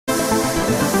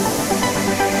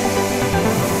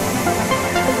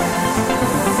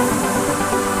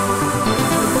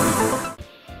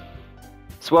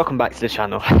So welcome back to the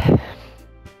channel.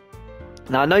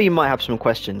 Now I know you might have some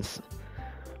questions,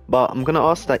 but I'm going to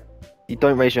ask that you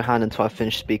don't raise your hand until I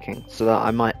finish speaking, so that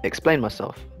I might explain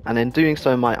myself, and in doing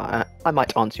so I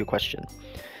might answer your question.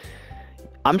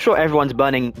 I'm sure everyone's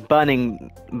burning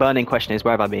question is,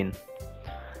 where have I been?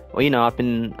 Well, you know, I've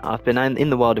been in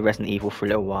the world of Resident Evil for a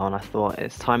little while, and I thought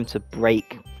it's time to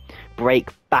break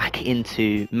back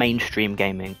into mainstream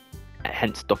gaming,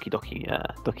 hence Doki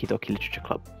Doki Literature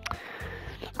Club.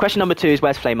 Question number 2 is,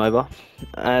 where's Flame Over?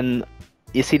 And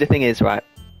you see, the thing is, right,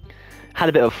 had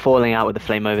a bit of falling out with the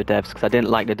Flame Over devs because I didn't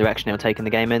like the direction they were taking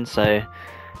the game in, so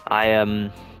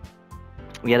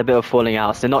we had a bit of falling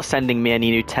out. So they're not sending me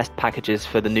any new test packages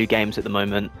for the new games at the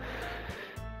moment.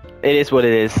 It is what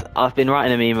it is. I've been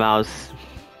writing them emails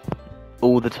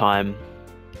all the time,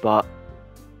 but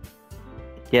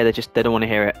yeah, they don't want to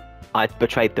hear it. I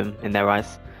betrayed them in their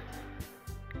eyes.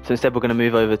 So instead we're going to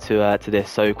move over to this.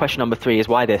 So question number 3 is,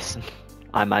 why this?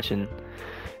 I imagine.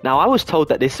 Now, I was told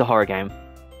that this is a horror game,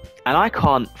 and I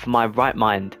can't for my right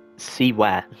mind see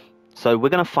where. So we're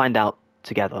going to find out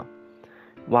together.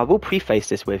 What I will preface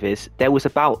this with is, there was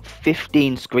about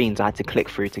 15 screens I had to click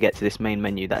through to get to this main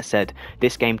menu that said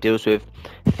this game deals with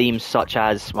themes such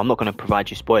as, well, I'm not going to provide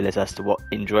you spoilers as to what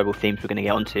enjoyable themes we're going to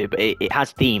get onto, but it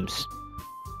has themes.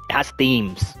 It has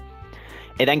themes.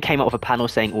 It then came up with a panel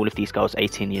saying all of these girls are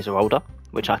 18 years or older,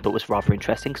 which I thought was rather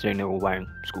interesting considering they're all wearing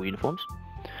school uniforms.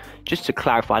 Just to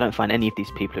clarify, I don't find any of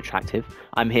these people attractive.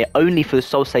 I'm here only for the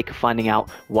sole sake of finding out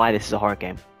why this is a horror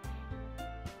game.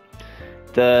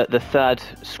 The third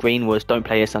screen was, don't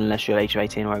play this unless you're age of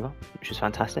 18 or over, which was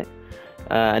fantastic.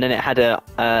 And then it had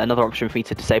another option for you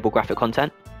to disable graphic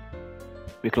content.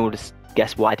 We can all just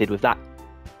guess what I did with that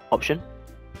option.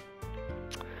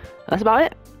 And that's about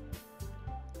it.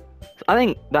 I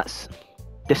think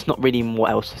there's not really more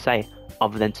else to say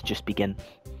other than to just begin.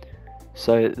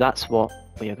 So that's what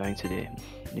we are going to do.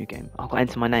 New game. I've got to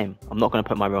enter my name. I'm not going to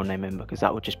put my real name in because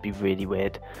that would just be really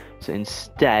weird. So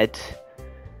instead,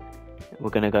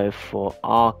 we're going to go for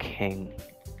our King,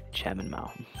 Chairman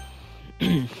Mao.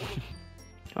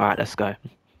 Alright, let's go.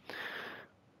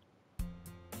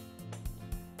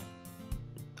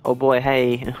 Oh boy,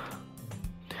 hey.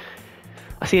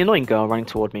 I see an annoying girl running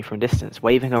toward me from a distance,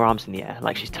 waving her arms in the air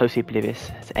like she's totally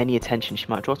oblivious to any attention she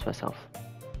might draw to herself.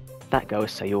 That girl is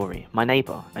Sayori, my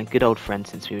neighbour and good old friend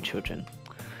since we were children.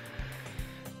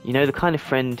 You know, the kind of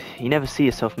friend you never see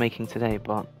yourself making today,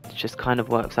 but it just kind of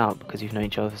works out because you've known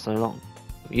each other for so long.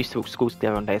 We used to walk to school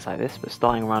together on days like this, but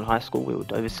starting around high school we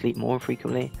would oversleep more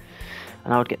frequently,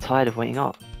 and I would get tired of waiting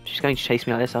up. If she's going to chase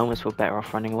me like this, I almost feel better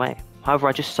off running away. However,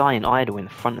 I just sigh and idle in the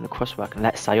front of the crosswalk and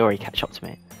let Sayori catch up to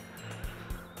me.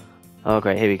 Oh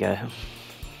great, here we go.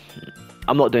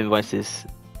 I'm not doing voices.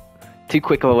 Too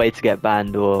quick of a way to get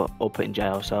banned or put in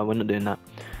jail, so we're not doing that.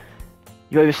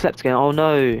 You overslept again, oh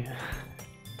no.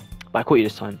 But I caught you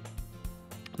this time.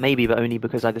 Maybe, but only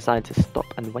because I decided to stop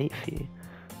and wait for you.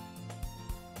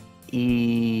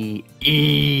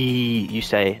 You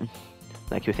say,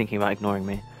 like you're thinking about ignoring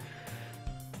me.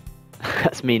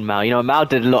 That's mean, Mao. You know, Mao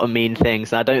did a lot of mean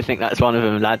things, and I don't think that's one of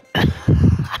them, lad.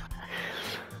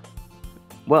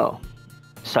 Well,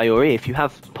 Sayori, if you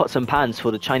have pots and pans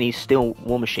for the Chinese steel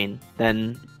war machine,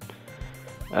 then,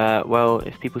 well,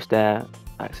 if people stare,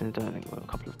 accents, don't think, well, a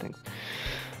couple of things.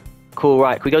 Cool,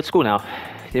 right, can we go to school now?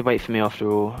 You did wait for me after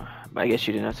all, but I guess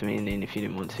you didn't have to meet in if you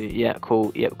didn't want to. Yeah,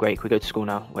 cool, yep, great, can we go to school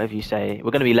now? Whatever you say.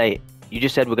 We're going to be late. You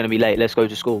just said we're going to be late, let's go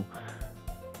to school.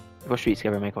 We cross streets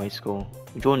together and make our way to school.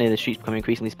 We draw near the streets becoming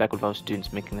increasingly speckled with our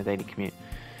students making the daily commute.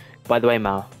 By the way,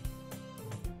 Mao,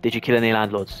 did you kill any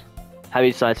landlords? Have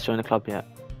you decided to join the club yet?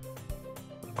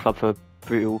 Club for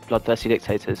brutal, bloodthirsty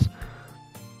dictators.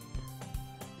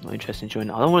 Not interested in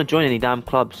joining. I don't want to join any damn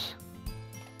clubs.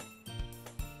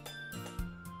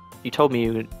 You told me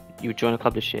you would join a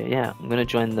club this year. Yeah, I'm going to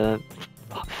join the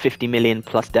 50 million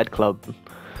plus dead club.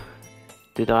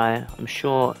 Did I? I'm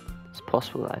sure it's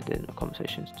possible that I did. The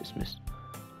conversation's dismissed.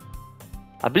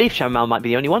 I believe Shamal might be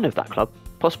the only one of that club.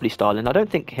 Possibly Stalin. I don't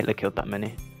think Hitler killed that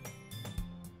many.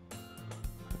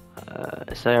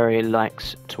 Sayori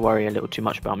likes to worry a little too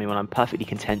much about me when I'm perfectly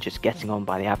content just getting on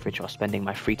by the average while spending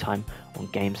my free time on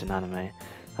games and anime.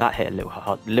 That hit a little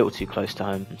hard, a little too close to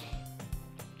home.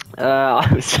 I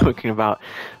was talking about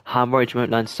how I'm worried you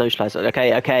won't learn to socialise.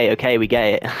 Okay, we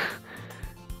get it.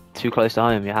 Too close to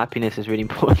home. Your happiness is really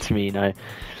important to me, you know.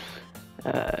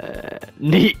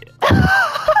 Neat.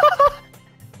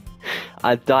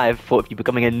 I'd die of thought of you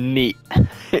becoming a neat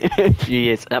in a few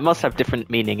years. That must have different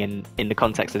meaning in the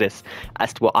context of this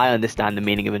as to what I understand the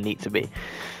meaning of a neat to be.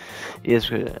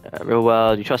 Yes, real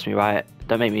world, you trust me, right?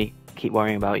 Don't make me keep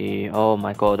worrying about you. Oh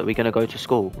my god, are we gonna go to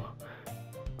school?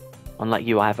 Unlike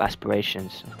you, I have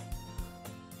aspirations.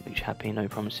 Which happy, no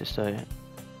promises. So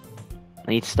I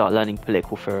need to start learning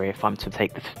political theory if I'm to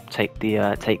take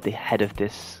the head of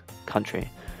this country.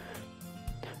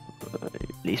 At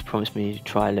least promise me to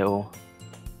try a little.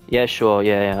 Yeah, sure.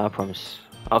 Yeah, I promise.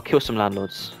 I'll kill some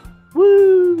landlords.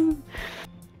 Woo!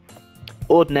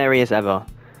 Ordinary as ever,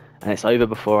 and it's over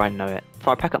before I know it. If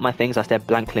I pack up my things, I stare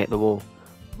blankly at the wall.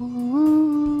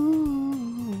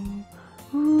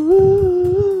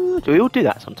 Do we all do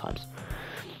that sometimes?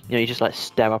 You know, you just like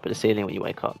stare up at the ceiling when you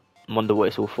wake up and wonder what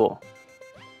it's all for.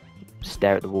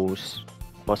 Stare at the walls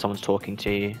while someone's talking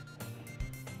to you.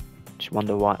 Just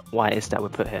wonder why it is that we're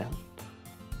put here.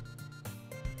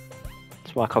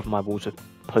 That's why I cover my walls with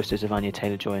posters of Anya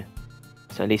Taylor-Joy.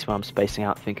 So at least when I'm spacing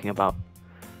out thinking about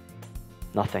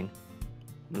nothing,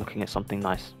 I'm looking at something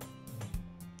nice.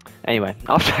 Anyway,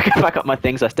 after I pack up my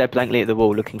things, I stare blankly at the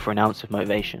wall looking for an ounce of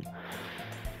motivation.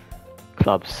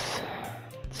 Clubs.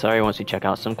 Sorry, wants you to check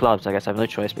out some clubs. I guess I have no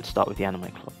choice but to start with the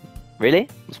anime club. Really?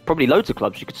 There's probably loads of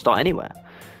clubs. You could start anywhere.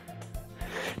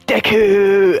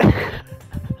 Deku!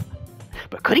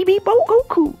 But could he be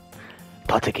Goku?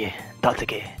 Tatake.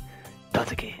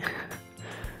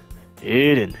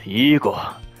 Eren,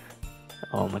 Igo.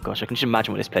 Oh my gosh, I can just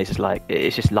imagine what this place is like.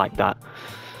 It's just like that.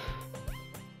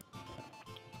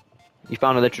 You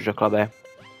found a literature club, eh?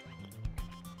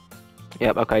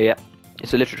 Yep, okay, yeah.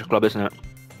 It's a literature club, isn't it?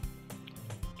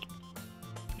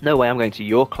 No way I'm going to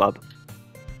your club.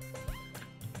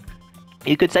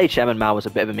 You could say Chairman Mao was a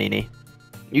bit of a meanie.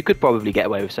 You could probably get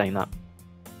away with saying that.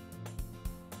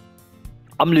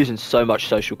 I'm losing so much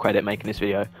social credit making this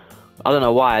video. I don't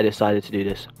know why I decided to do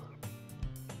this.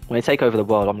 When I take over the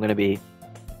world, I'm gonna be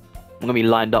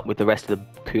lined up with the rest of the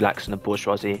kulaks and the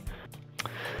bourgeoisie.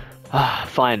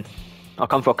 Fine. I'll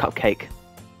come for a cupcake.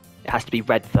 It has to be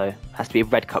red though. It has to be a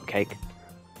red cupcake.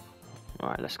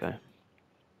 Alright, let's go.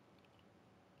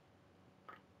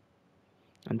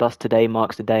 And thus today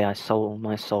marks the day I sold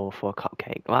my soul for a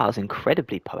cupcake. Wow, that's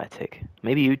incredibly poetic.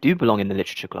 Maybe you do belong in the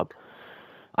literature club.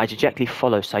 I dejectedly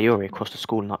follow Sayori across the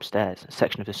school and upstairs, a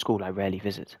section of the school I rarely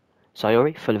visit.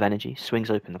 Sayori, full of energy, swings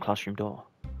open the classroom door.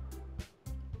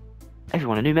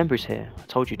 Everyone, a new member is here. I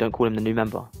told you, don't call him the new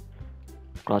member.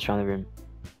 Glance around the room.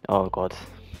 Oh god.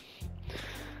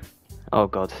 Oh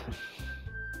god.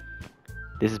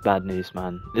 This is bad news,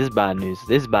 man. This is bad news.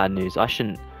 This is bad news. I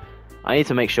need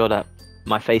to make sure that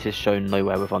my face is shown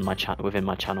nowhere within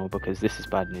my channel because this is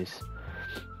bad news.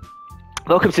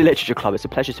 Welcome to Literature Club. It's a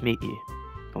pleasure to meet you.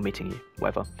 Or meeting you,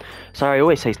 whatever. Sorry, I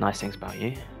always says nice things about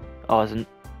you. Oh,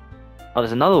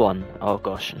 there's another one. Oh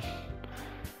gosh.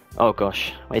 Oh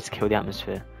gosh. Way to kill the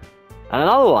atmosphere. And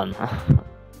another one.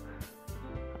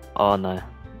 Oh no.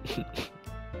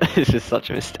 This is such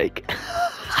a mistake.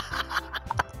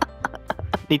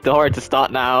 Need the horror to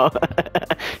start now.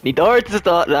 Need the horror to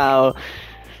start now.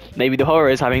 Maybe the horror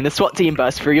is having the SWAT team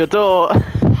burst through your door.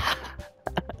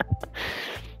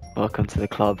 Welcome to the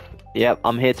club. Yep,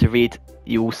 I'm here to read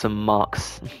you all some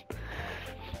marks.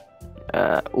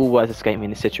 All words escape me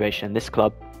in this situation. This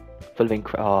club, full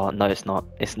of oh no, it's not.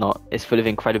 It's not. It's full of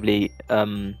incredibly what's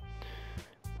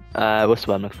the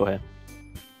word I'm looking for here?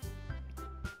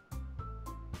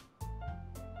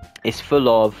 It's full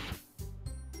of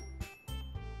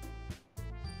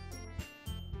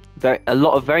a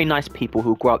lot of very nice people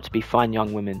who grow up to be fine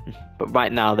young women, but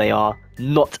right now they are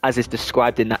not as is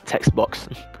described in that text box.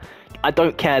 I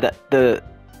don't care that the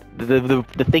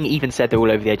thing even said they're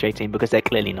all over the age of 18 because they're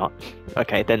clearly not.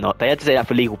 Okay, they're not. They had to say that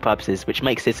for legal purposes, which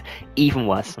makes this even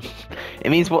worse.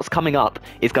 It means what's coming up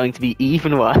is going to be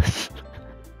even worse.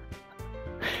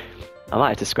 I might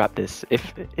have to scrap this.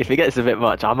 If it gets a bit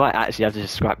much, I might actually have to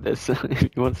just scrap this. If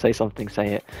you want to say something,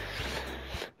 say it.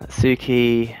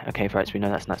 Natsuki. Okay, right, so we know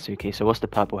that's Natsuki. So what's the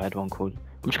purple haired one called?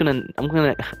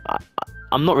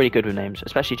 I'm not really good with names,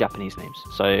 especially Japanese names.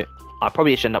 So I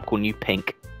probably should end up calling you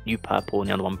Pink, you Purple, and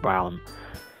the other one Brown.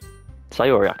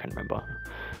 Sayori, I can remember.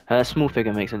 Her small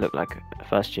figure makes it look like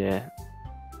first year.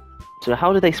 So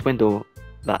how did they swindle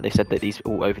that? They said that these are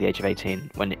all over the age of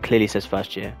 18 when it clearly says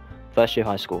first year. First year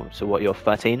high school. So what, you're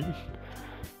 13?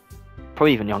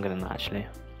 Probably even younger than that, actually.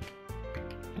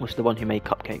 What's the one who made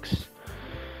cupcakes?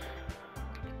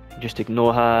 Just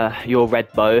ignore her. You're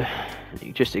Red Bow.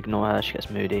 You just ignore her. She gets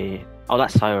moody. Oh,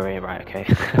 that's Sayori, right? Okay.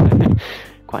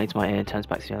 Quite needs my ear and turns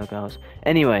back to the other girls.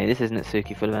 Anyway, this is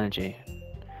Natsuki, full of energy.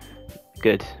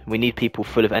 Good. We need people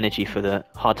full of energy for the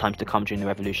hard times to come during the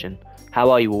revolution.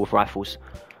 How are you all with rifles?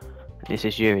 This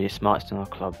is Yuri, the smartest in our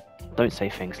club. Don't say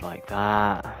things like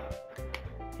that.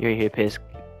 Yuri, who appears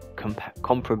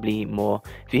comparably more.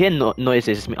 If you hear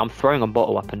noises, I'm throwing a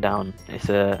bottle up and down. It's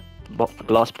a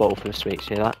glass bottle full of sweets.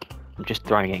 You hear that? I'm just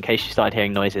throwing it in case you started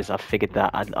hearing noises. I figured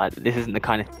that this isn't the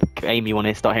kind of game you want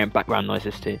to start hearing background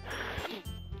noises to.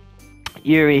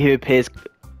 Yuri, who appears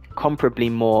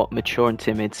comparably more mature and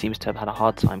timid, seems to have had a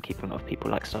hard time keeping off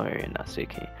people like Sayori and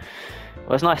Natsuki.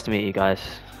 Well, it's nice to meet you guys,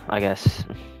 I guess.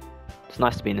 It's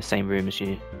nice to be in the same room as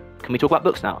you. Can we talk about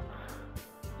books now?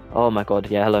 Oh my god,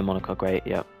 yeah, hello Monica, great,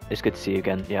 yep. It's good to see you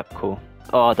again, yep, cool.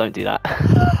 Oh, don't do that.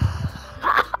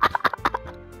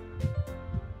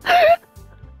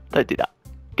 Don't do that.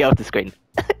 Get off the screen.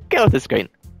 Get off the screen.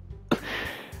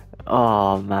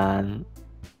 Oh man.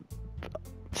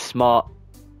 Smart,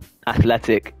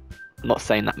 athletic, not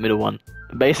saying that middle one.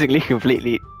 Basically,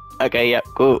 completely. Okay, yeah,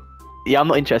 cool. Yeah, I'm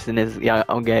not interested in this. Yeah,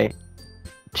 I'm gay.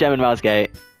 Chairman Mao's gay.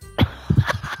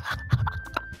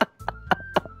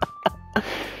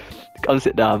 Come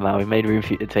sit down, man. We made room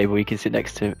for you at the table. You can sit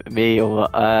next to me or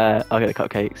I'll get the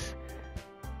cupcakes.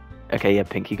 Okay, yeah,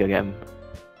 Pinky, go get him.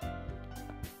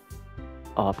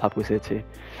 Oh, Papa's here too.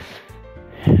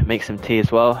 Make some tea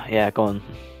as well. Yeah, go on.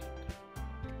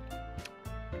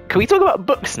 Can we talk about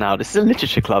books now? This is a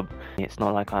literature club. It's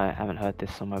not like I haven't heard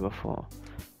this somewhere before.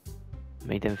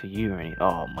 Made them for you or anything.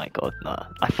 Oh my god, no.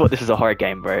 I thought this was a horror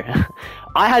game, bro.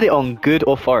 I had it on good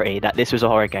authority that this was a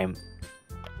horror game.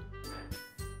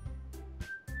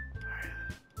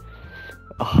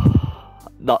 Oh,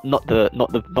 not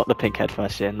the pink head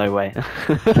first year. No way.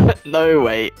 No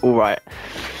way. All right.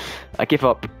 I give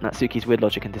up Natsuki's weird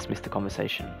logic and dismiss the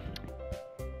conversation.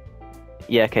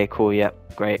 Yeah. Okay. Cool. Yeah.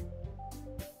 Great.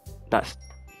 That's.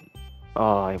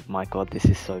 Oh my god. This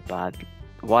is so bad.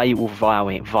 Why are you all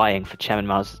vying for Chairman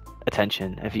Mao's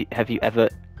attention? Have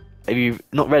you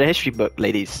not read a history book,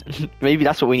 ladies? Maybe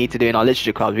that's what we need to do in our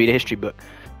literature club. Read a history book.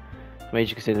 What made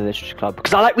you consider the literature club?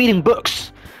 Because I like reading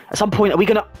books. At some point, are we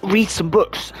gonna read some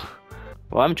books?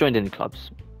 Well, I haven't joined any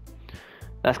clubs.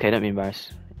 That's okay, don't be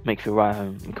embarrassed. Make you feel right at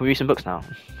home. Can we read some books now?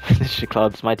 Literature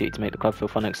clubs, my duty to make the club feel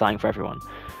fun and exciting for everyone.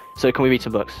 So can we read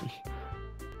some books?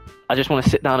 I just want to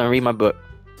sit down and read my book.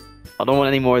 I don't want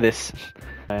any more of this.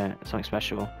 Something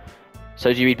special.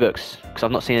 So do you read books? Because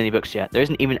I've not seen any books yet. There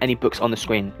isn't even any books on the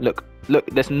screen. Look,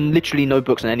 there's literally no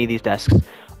books on any of these desks.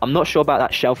 I'm not sure about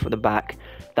that shelf at the back.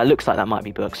 That looks like that might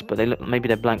be books, but maybe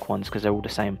they're blank ones because they're all the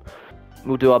same.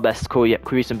 We'll do our best. Cool, yep,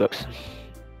 can we read some books?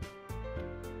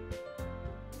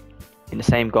 In the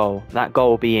same goal. That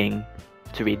goal being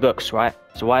to read books, right?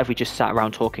 So why have we just sat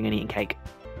around talking and eating cake?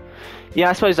 Yeah,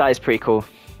 I suppose that is pretty cool.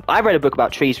 I read a book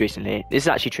about trees recently. This is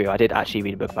actually true. I did actually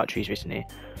read a book about trees recently.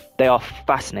 They are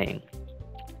fascinating.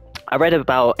 I read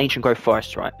about ancient growth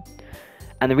forests, right?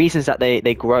 And the reasons that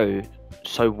they grow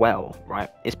so well, right,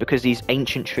 is because these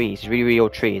ancient trees, really, really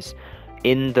old trees,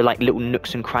 in the like little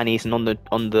nooks and crannies and on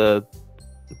the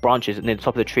branches near the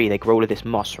top of the tree, they grow all of this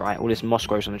moss, right? All this moss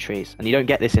grows on the trees. And you don't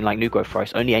get this in like new growth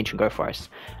forests, only ancient growth forests.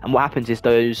 And what happens is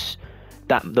those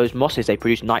mosses, they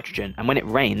produce nitrogen, and when it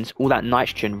rains, all that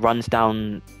nitrogen runs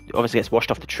down, obviously gets washed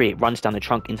off the tree, it runs down the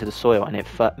trunk into the soil, and it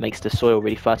makes the soil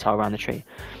really fertile around the tree.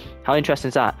 How interesting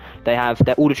is that?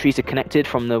 All the trees are connected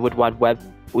from the wood wide web,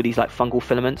 all these like fungal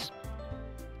filaments.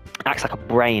 It acts like a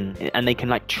brain, and they can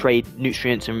like trade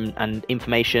nutrients and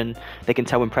information. They can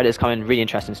tell when predators come in. Really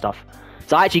interesting stuff.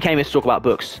 So I actually came here to talk about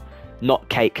books, not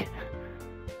cake.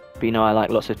 But you know, I like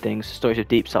lots of things. Stories of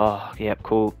Deeps. Oh, yeah,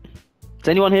 cool. Has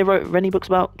anyone here read any books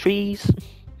about trees?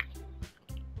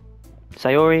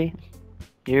 Sayori?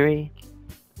 Yuri?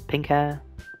 Pink hair?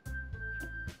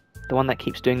 The one that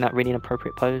keeps doing that really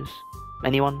inappropriate pose?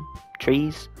 Anyone?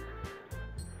 Trees?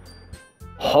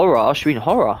 Horror? I should read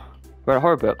horror. Read a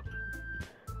horror book.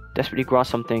 Desperately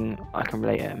grasp something I can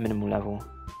relate at a minimal level.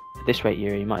 At this rate,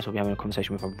 Yuri, you might as well be having a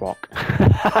conversation with a rock.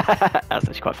 That's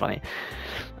actually quite funny.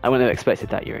 I wouldn't have expected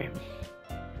that, Yuri.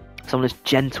 Someone as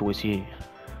gentle as you.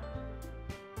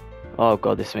 Oh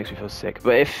god, this makes me feel sick.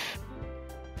 But if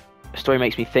a story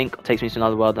makes me think, or takes me to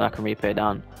another world, then I can really put it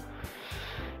down.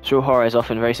 Surreal horror is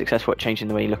often very successful at changing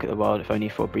the way you look at the world, if only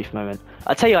for a brief moment.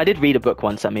 I'll tell you, I did read a book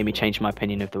once that made me change my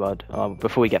opinion of the world.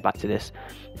 Before we get back to this,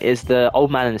 is The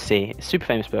Old Man and the Sea. It's a super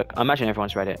famous book. I imagine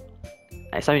everyone's read it.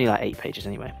 It's only like 8 pages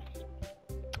anyway.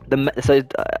 I'm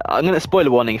going to spoiler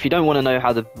warning. If you don't want to know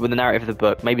how the narrative of the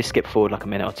book, maybe skip forward like a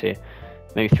minute or two,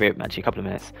 maybe 3, actually a couple of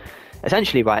minutes.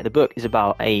 Essentially, right, the book is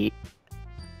about a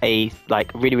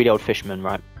like really, really old fisherman,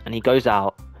 right, and he goes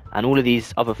out. And all of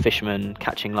these other fishermen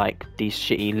catching like these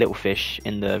shitty little fish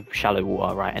in the shallow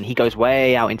water, right? And he goes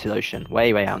way out into the ocean,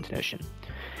 way out into the ocean.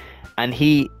 And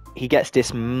he gets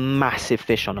this massive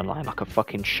fish on the line, like a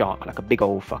fucking shark, like a big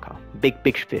old fucker,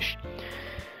 big fish.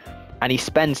 And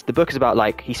the book is about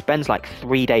like, he spends like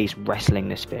 3 days wrestling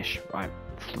this fish, right?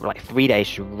 Like 3 days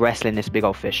just wrestling this big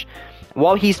old fish.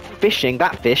 While he's fishing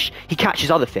that fish, he catches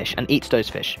other fish and eats those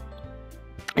fish.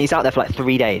 And he's out there for like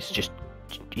 3 days,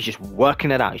 he's just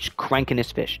working it out. He's just cranking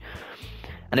this fish.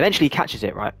 And eventually he catches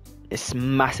it, right? It's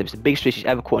massive. It's the biggest fish he's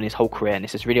ever caught in his whole career. And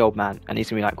it's this really old man. And he's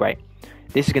going to be like, great,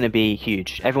 this is going to be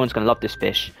huge. Everyone's going to love this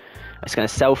fish. It's going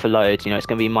to sell for loads. You know, it's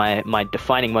going to be my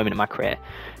defining moment in my career.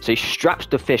 So he straps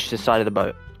the fish to the side of the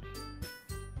boat.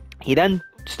 He then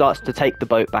starts to take the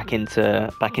boat back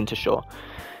into shore.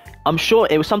 I'm sure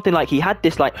it was something like he had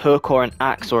this like hook or an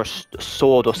axe or a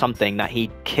sword or something that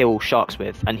he'd kill sharks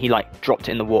with, and he like dropped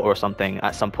it in the water or something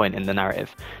at some point in the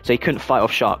narrative. So he couldn't fight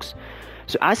off sharks.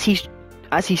 So as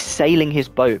he's sailing his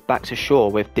boat back to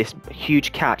shore with this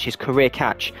huge catch, his career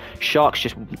catch, sharks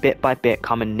just bit by bit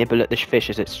come and nibble at the fish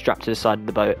as it's strapped to the side of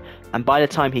the boat. And by the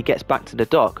time he gets back to the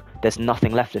dock, there's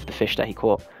nothing left of the fish that he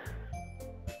caught.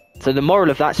 So the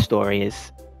moral of that story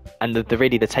is, and the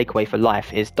takeaway for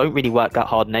life is, don't really work that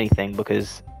hard on anything,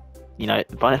 because, you know,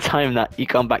 by the time that you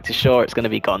come back to shore, it's going to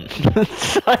be gone.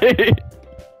 So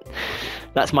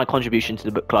that's my contribution to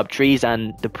the book club. Trees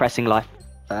and depressing life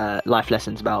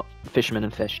lessons about fishermen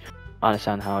and fish. I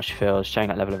understand how she feels. Sharing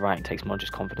that level of writing takes more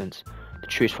just confidence. The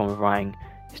truest form of writing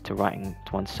is to writing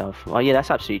to oneself. Well, yeah,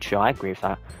 that's absolutely true. I agree with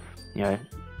that. You know,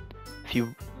 if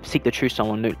you seek the truth,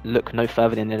 someone look no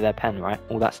further than their pen, right?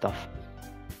 All that stuff.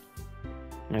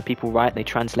 You know, people write, they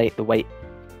translate the weight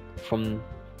from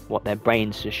what their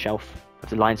brains just shelf of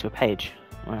the lines of a page.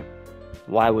 Right?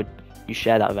 Why would you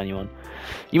share that with anyone?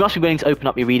 You must be willing to open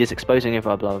up your readers, exposing it,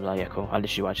 blah, blah, blah. Yeah, cool. I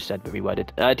literally what I just said, but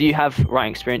reworded. Do you have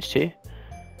writing experience too?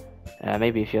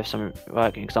 Maybe if you have some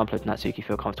working example of Natsuki, you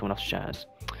feel comfortable enough to share us.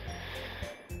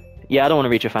 Yeah, I don't want to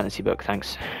read your fantasy book,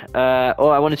 thanks. I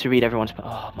wanted to read everyone's...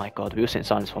 Oh my god, we all sit in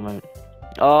silence for a moment.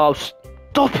 Oh,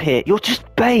 stop it! You're just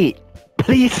bait!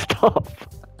 Please stop!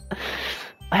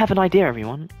 I have an idea,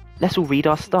 everyone. Let's all read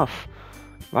our stuff.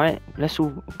 Right? Let's all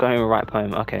go and write a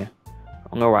poem. Okay.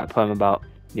 I'm gonna write a poem about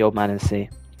the old man in the sea.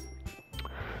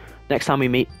 Next time we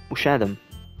meet, we'll share them.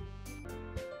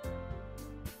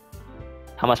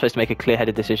 How am I supposed to make a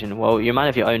clear-headed decision? Well, you're a man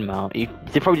of your own, Mal. You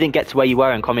probably didn't get to where you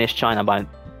were in communist China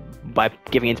by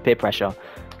giving in to peer pressure.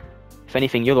 If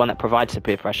anything, you're the one that provides the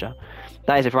peer pressure.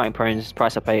 That is, if writing poems,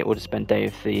 price I pay, or to spend day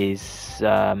with these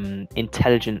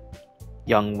intelligent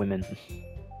young women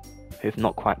who've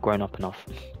not quite grown up enough.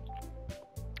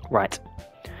 Right.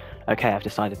 Okay, I've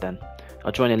decided then.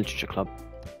 I'll join a literature club.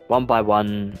 One by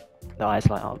one, the eyes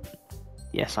light up.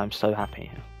 Yes, I'm so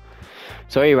happy.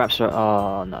 So he wraps her.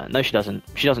 Oh no, no, she doesn't.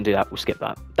 She doesn't do that. We'll skip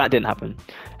that. That didn't happen.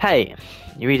 Hey,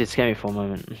 you really did scare me for a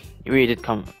moment. You really did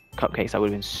cupcakes. I would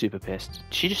have been super pissed.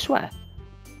 Did she just swear?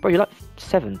 Bro, you're like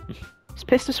 7. Is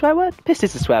pissed a swear word? Pissed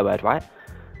is a swear word, right?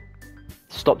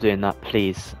 Stop doing that,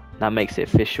 please. That makes it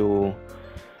official.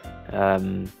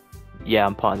 Yeah,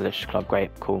 I'm part of the literature club.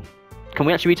 Great, cool. Can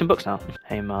we actually read some books now?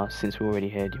 Hey, Mal, since we're already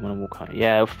here, do you want to walk home?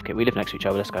 Yeah, okay, we live next to each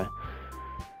other. Let's go.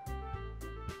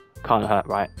 Can't hurt,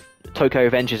 right? Tokyo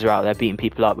Avengers are out there beating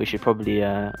people up. We should probably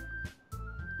go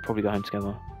home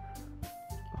together.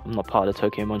 I'm not part of the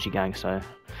Tokyo Monji gang, so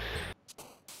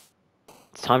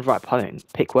it's time to write a poem.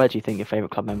 Pick words you think your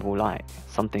favourite club member will like.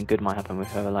 Something good might happen with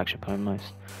whoever likes your poem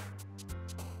most.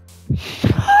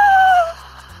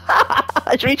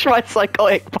 Should we try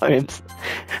psychotic poems?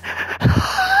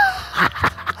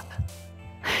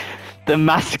 The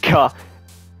massacre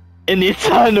in the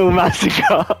eternal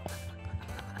massacre.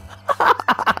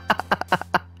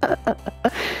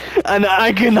 An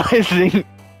agonizing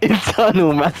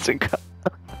eternal massacre.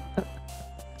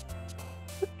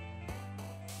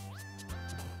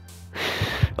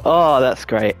 Oh, that's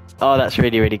great. Oh, that's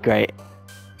really, really great.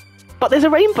 But there's a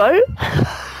rainbow.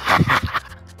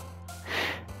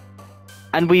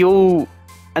 And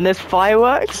and there's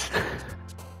fireworks.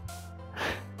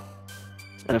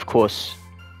 And of course,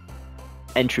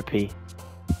 entropy.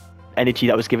 Energy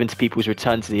that was given to people's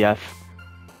return to the earth.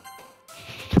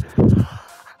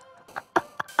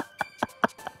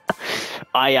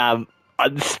 I am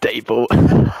unstable.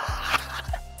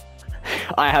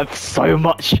 I have so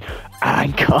much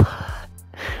anger.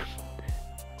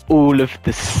 All of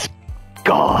the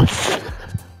scars.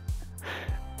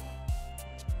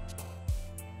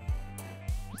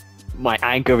 My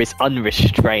anger is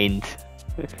unrestrained.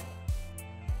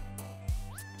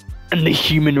 And the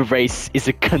human race is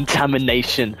a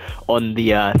contamination on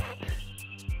the earth.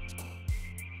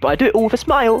 But I do it all with a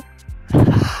smile.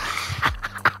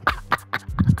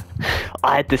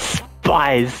 I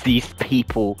despise these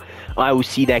people. I will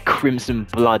see their crimson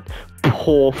blood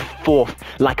pour forth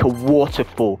like a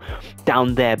waterfall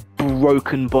down their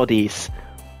broken bodies.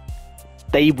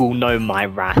 They will know my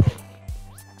wrath,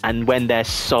 and when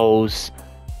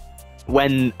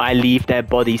I leave their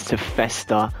bodies to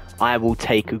fester, I will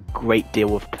take a great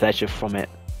deal of pleasure from it.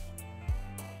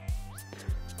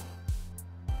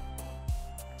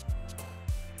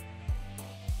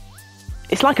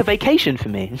 It's like a vacation for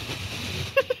me.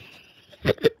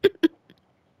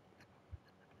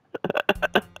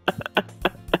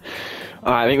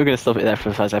 Alright, I think we're going to stop it there for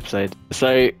the first episode.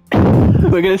 So,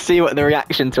 we're going to see what the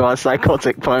reaction to our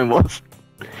psychotic poem was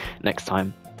next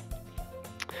time.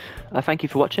 Thank you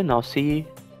for watching. I'll see you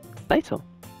later.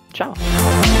 Ciao.